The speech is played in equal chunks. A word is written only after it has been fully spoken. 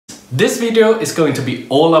This video is going to be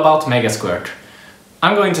all about Megasquirt.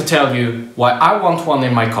 I'm going to tell you why I want one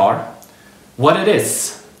in my car, what it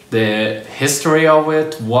is, the history of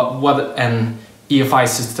it, what an EFI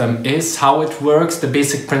system is, how it works, the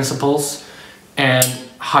basic principles, and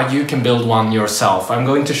how you can build one yourself. I'm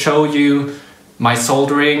going to show you my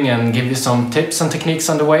soldering and give you some tips and techniques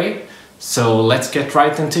on the way. So let's get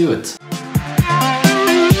right into it.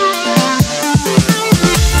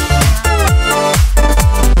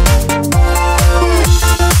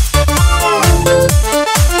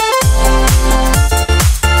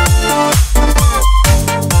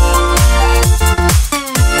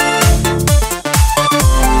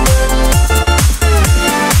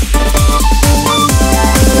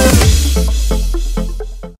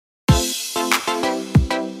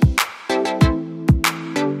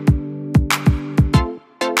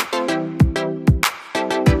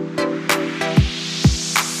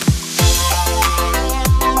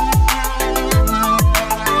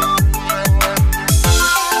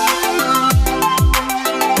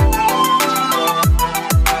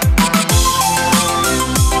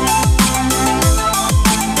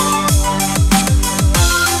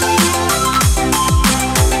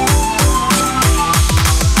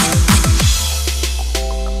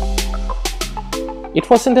 It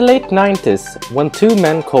was in the late 90s when two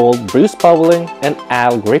men called Bruce Bowling and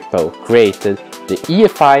Al Grippo created the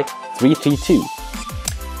EFI 332.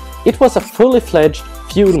 It was a fully fledged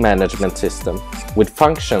fuel management system with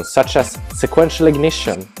functions such as sequential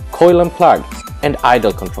ignition, coil and plug, and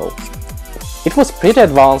idle control. It was pretty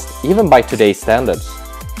advanced even by today's standards.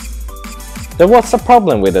 There was a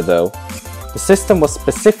problem with it though. The system was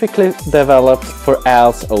specifically developed for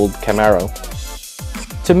Al's old Camaro.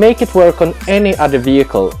 To make it work on any other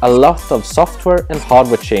vehicle, a lot of software and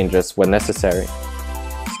hardware changes were necessary.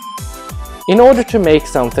 In order to make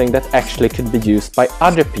something that actually could be used by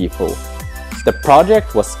other people, the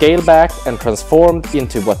project was scaled back and transformed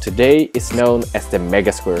into what today is known as the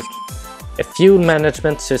Megasquirt, a fuel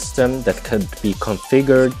management system that could be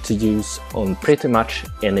configured to use on pretty much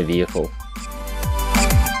any vehicle.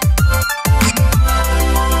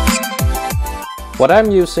 What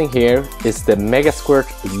I'm using here is the Megasquirt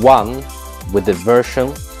 1 with the version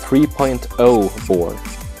 3.0 board.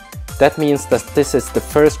 That means that this is the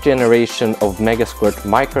first generation of Megasquirt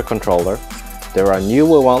microcontroller. There are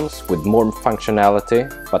newer ones with more functionality,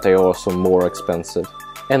 but they are also more expensive.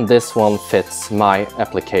 And this one fits my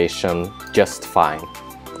application just fine.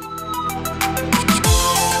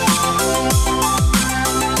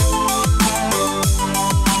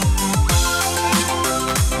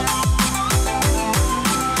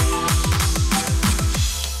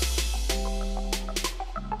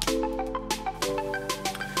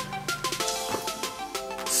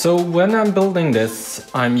 So when I'm building this,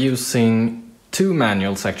 I'm using two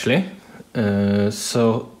manuals actually.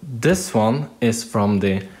 So this one is from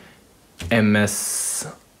the this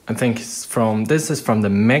is from the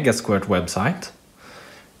Megasquirt website.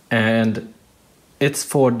 And it's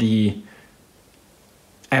for the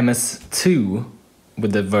MS2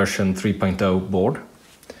 with the version 3.0 board.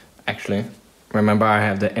 Actually, remember I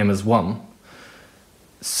have the MS1.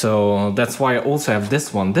 So that's why I also have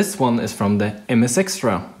this one. This one is from the MS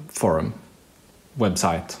Extra forum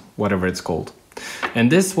website, whatever it's called.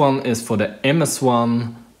 And this one is for the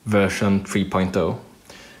MS1 version 3.0.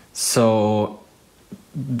 So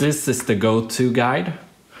this is the go-to guide.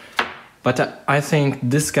 But I think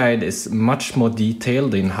this guide is much more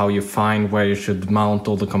detailed in how you find where you should mount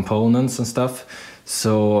all the components and stuff.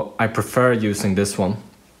 So I prefer using this one.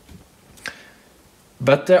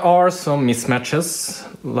 But there are some mismatches,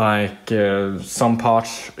 like some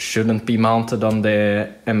parts shouldn't be mounted on the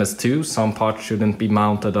MS2, some parts shouldn't be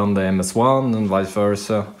mounted on the MS1 and vice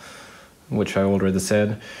versa, which I already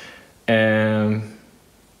said. And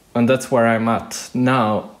that's where I'm at.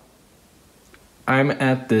 Now, I'm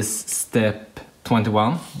at this step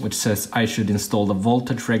 21, which says I should install the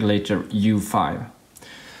voltage regulator U5.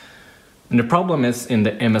 And the problem is in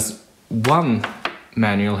the MS1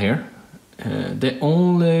 manual here, the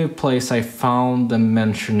only place I found them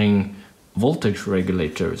mentioning voltage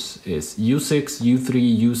regulators is U6,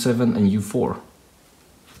 U3, U7 and U4.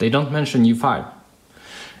 They don't mention U5.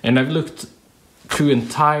 And I've looked through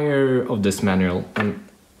entire of this manual and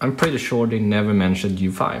I'm pretty sure they never mentioned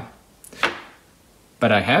U5.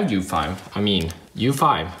 But I have U5, I mean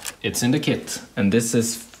U5, it's in the kit. And this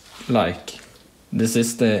is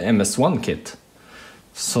the MS1 kit.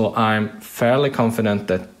 So I'm fairly confident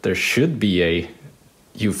that there should be a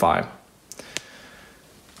U5.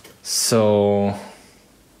 So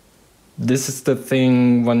this is the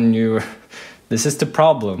thing when this is the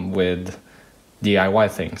problem with DIY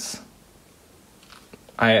things.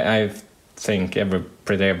 I think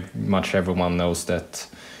pretty much everyone knows that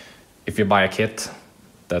if you buy a kit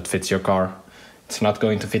that fits your car, it's not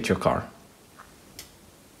going to fit your car.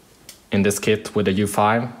 In this kit with a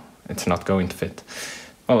U5, it's not going to fit.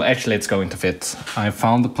 Well, actually it's going to fit. I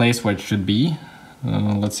found the place where it should be.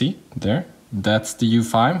 Let's see, there. That's the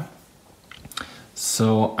U5.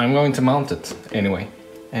 So I'm going to mount it anyway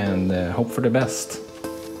and hope for the best.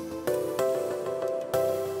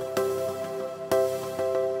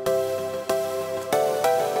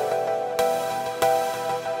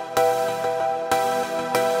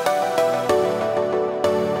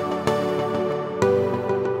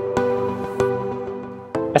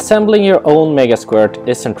 Assembling your own Megasquirt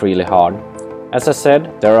isn't really hard. As I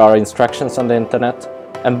said, there are instructions on the internet,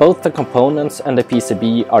 and both the components and the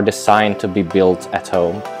PCB are designed to be built at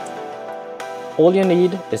home. All you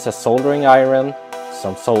need is a soldering iron,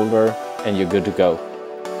 some solder, and you're good to go.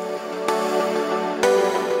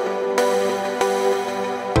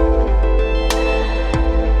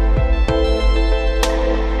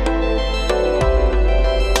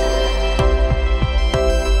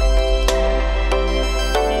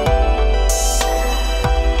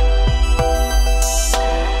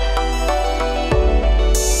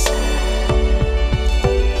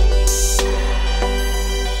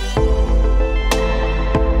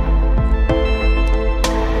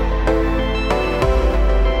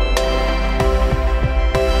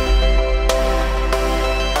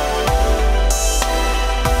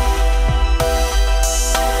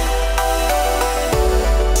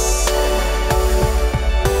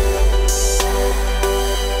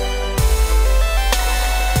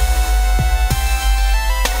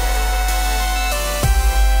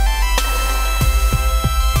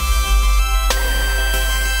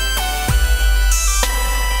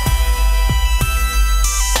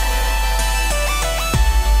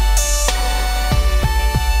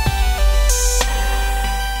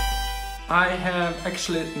 I have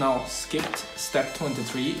actually now skipped step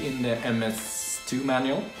 23 in the MS2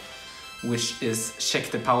 manual, which is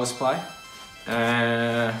check the power supply,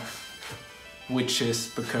 which is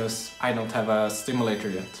because I don't have a stimulator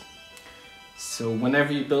yet. So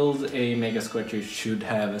whenever you build a Megasquirt, you should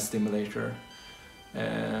have a stimulator.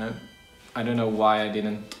 I don't know why I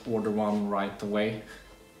didn't order one right away,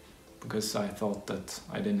 because I thought that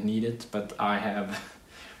I didn't need it, but I have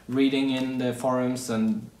reading in the forums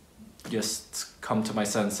and just come to my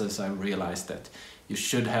senses. I realized that you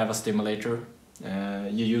should have a stimulator.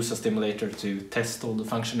 You use a stimulator to test all the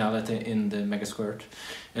functionality in the Megasquirt,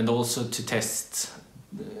 and also to test,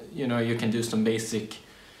 you know, you can do some basic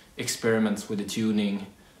experiments with the tuning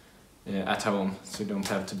at home, so you don't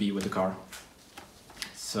have to be with the car.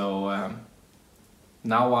 So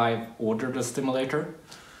now I've ordered a stimulator,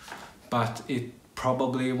 but it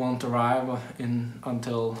probably won't arrive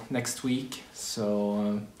until next week.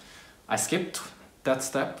 So I skipped that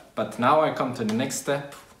step, but now I come to the next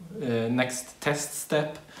step, next test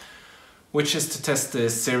step, which is to test the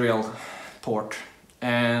serial port.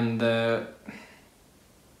 And I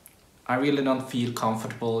really don't feel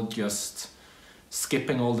comfortable just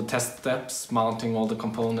skipping all the test steps, mounting all the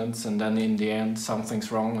components, and then in the end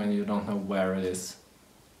something's wrong and you don't know where it is.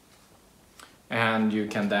 And you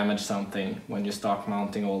can damage something when you start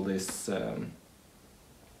mounting all this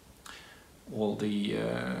all the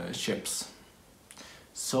chips.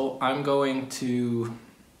 So I'm going to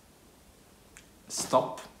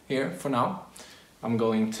stop here for now. I'm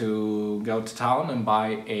going to go to town and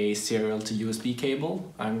buy a serial to USB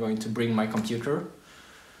cable. I'm going to bring my computer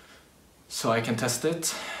so I can test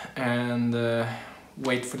it and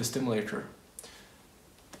wait for the stimulator.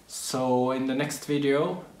 So in the next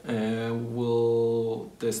video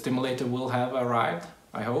the stimulator will have arrived,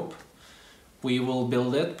 I hope. We will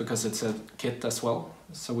build it because it's a kit as well.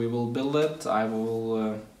 So we will build it. I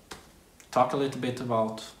will talk a little bit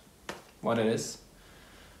about what it is,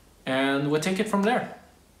 and we'll take it from there.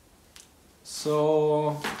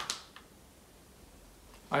 So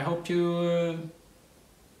I hope you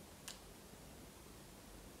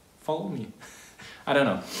follow me. I don't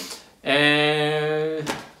know.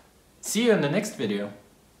 See you in the next video.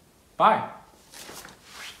 Bye.